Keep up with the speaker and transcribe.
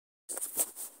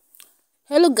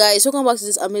Hello guys, welcome back to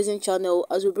this amazing channel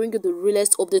as we bring you the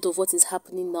realest update of what is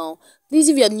happening now. Please,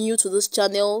 if you are new to this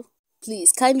channel,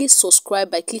 please kindly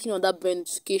subscribe by clicking on that bell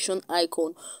notification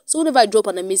icon, so whenever I drop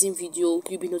an amazing video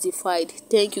you'll be notified.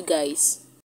 Thank you guys.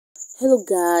 Hello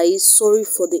guys, sorry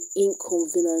for the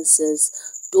inconveniences,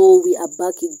 though we are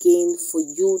back again for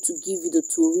you to give you the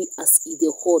story as it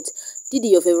dey hot. Didi,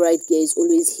 your favorite girl, is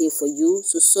always here for you,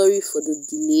 so sorry for the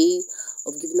delay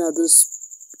of giving out this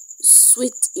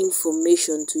sweet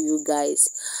information to you guys.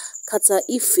 Kata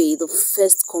Ife, the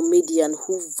first comedian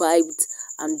who vibed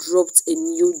and dropped a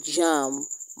new jam,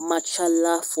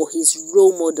 Machala, for his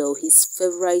role model, his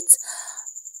favorite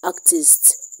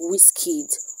artist,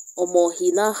 Wizkid. Omo,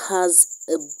 he now has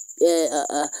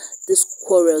this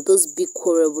quarrel, this big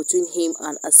quarrel between him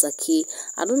and Asake.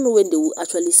 I don't know when they will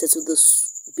actually settle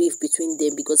this beef between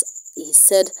them, because he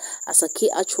said Asake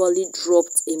actually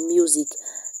dropped a music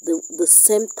the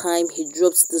same time he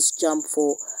dropped this jam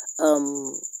for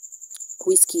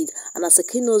Wizkid, and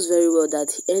Asake knows very well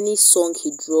that any song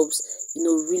he drops,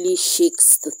 really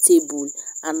shakes the table,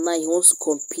 and now he wants to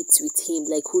compete with him.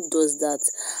 Like, who does that?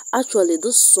 Actually,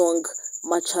 this song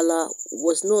Machala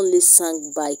was not only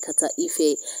sung by Kata Ife,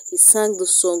 he sang the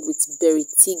song with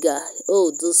Tiga. Oh,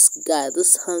 this guy,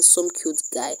 this handsome, cute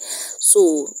guy.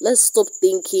 So let's stop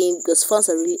thinking, because fans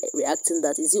are really reacting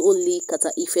that is it only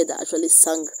Kata Ife that actually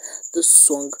sang the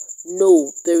song.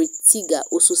 No, Tiga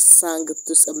also sang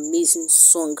this amazing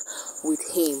song with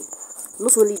him.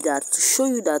 Not only that, to show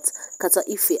you that Kata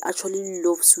Ife actually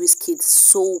loves Wizkid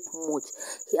so much,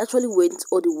 he actually went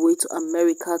all the way to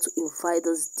America to invite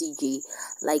this DJ,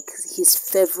 like his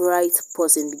favorite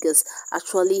person, because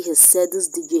actually he said this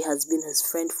DJ has been his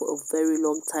friend for a very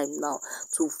long time now,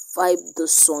 to vibe the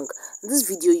song. In this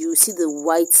video, you see the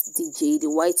white DJ, the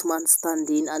white man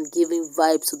standing and giving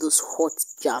vibes to this hot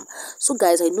jam. So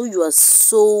guys, I know you are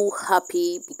so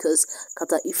happy because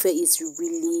Kata Ife is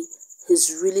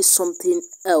really something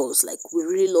else. Like, we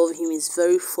really love him. He's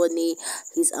very funny,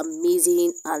 he's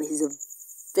amazing, and he's a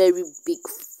very big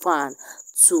fan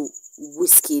to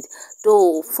Wizkid.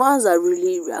 Though fans of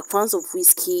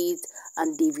Wizkid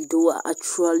and Davido are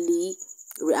actually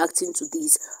reacting to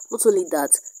this. Not only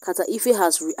that, Kata Ife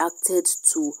has reacted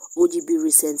to OGB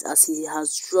recent, as he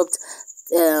has dropped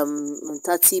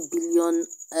 30 billion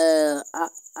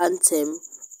anthem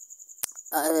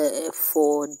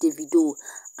for Davido,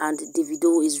 and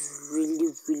Davido is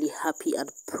really happy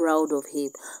and proud of him.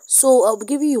 So I'll be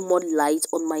giving you more light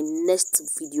on my next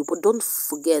video, but don't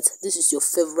forget, this is your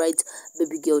favorite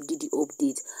baby girl Didi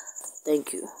update.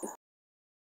 Thank you.